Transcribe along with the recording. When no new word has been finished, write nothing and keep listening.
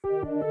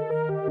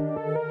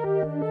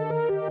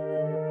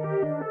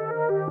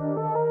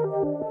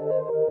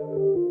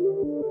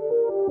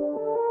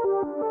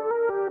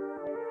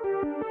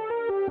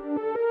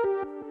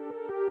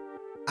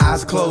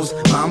Eyes closed,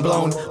 mind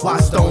blown,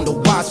 wise stone to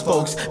wise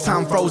folks.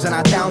 Time frozen,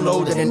 I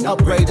downloaded and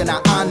upgraded.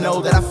 Now I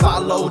know that I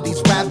followed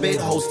these rabbit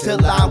holes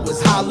till I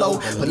was hollow.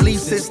 Belief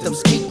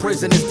systems keep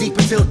prisoners deep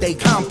until they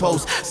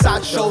compost.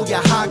 Sideshow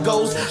ya how it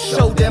goes,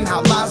 show them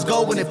how lies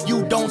go. And if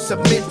you don't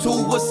submit to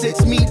what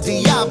sits me,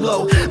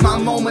 Diablo. My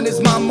moment is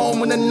my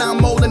moment and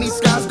I'm molding these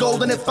skies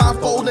golden. If I'm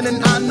folding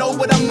and I know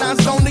what I'm not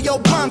zoned to your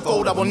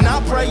blindfold. I will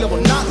not pray, I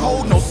will not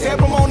hold no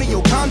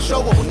ceremonial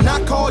concho. I will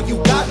not call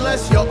you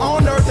godless, you're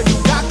on earth and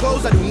you got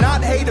clothes. I do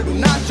not hate, I do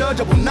not judge,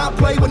 I will not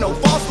play with no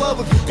false love.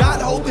 If you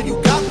got hope and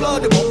you got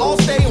blood, it will all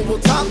stay and will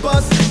top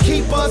us,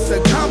 keep us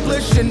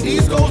accomplishing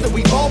these goals that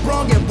we've all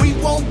brung. And we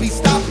won't be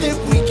stopped if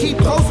we keep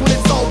close when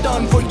it's all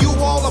done. For you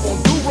all, I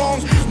won't do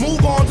wrongs.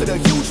 Move on to the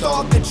huge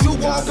thought that you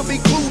all can be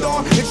glued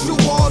on. That you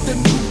are the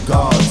new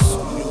gods.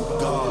 New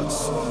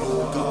gods. New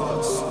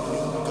gods.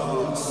 New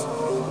gods.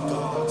 New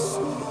gods.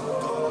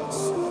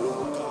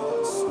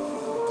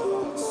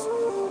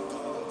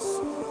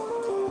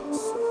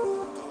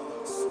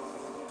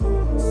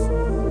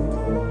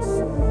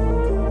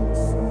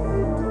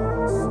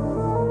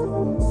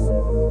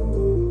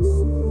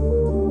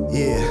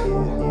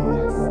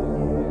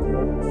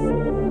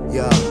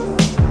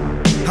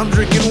 I'm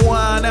drinking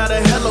wine out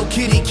of Hello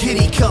Kitty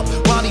kitty cup,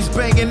 while these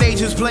banging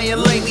agents playing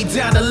lay me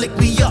down and lick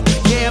me up.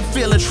 Yeah, I'm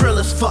feeling trill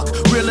as fuck,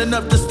 real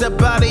enough to step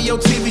out of your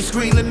TV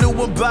screen. A new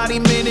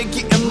embodiment and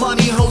getting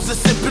money, hoes are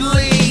sipping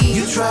lean.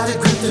 You try to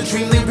grip the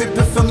dream, they rip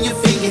it from your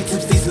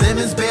fingertips. These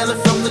lemons bailing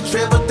from the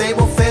trail, but they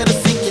won't fail to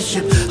sink your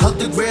ship. Hug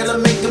the grail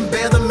and make them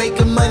bail, they're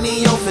making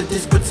money off of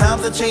this. But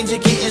times are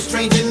changing, getting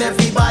strange and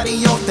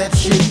everybody off that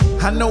shit.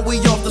 I know we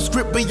off the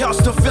script, but y'all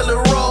still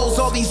feeling roles.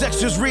 All these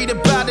extras read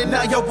about it,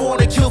 now y'all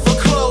wanna kill for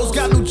clothes.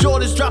 Got new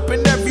Jordans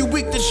dropping every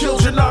week, the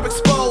children are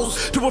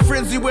exposed to a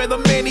frenzy where the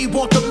many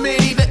want the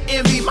many to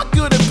envy. My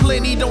good and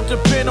plenty don't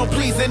depend on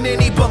pleasing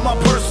any but my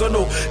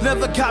personal.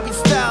 Never copy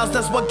styles,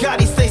 that's why God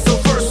he stays so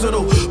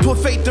versatile. Put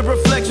faith in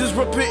reflections,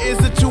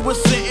 repentance into a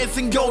sentence,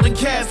 and golden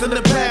cast in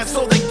the past,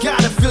 so they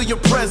gotta feel your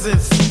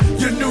presence.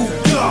 Your new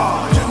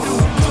God, your new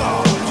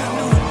God.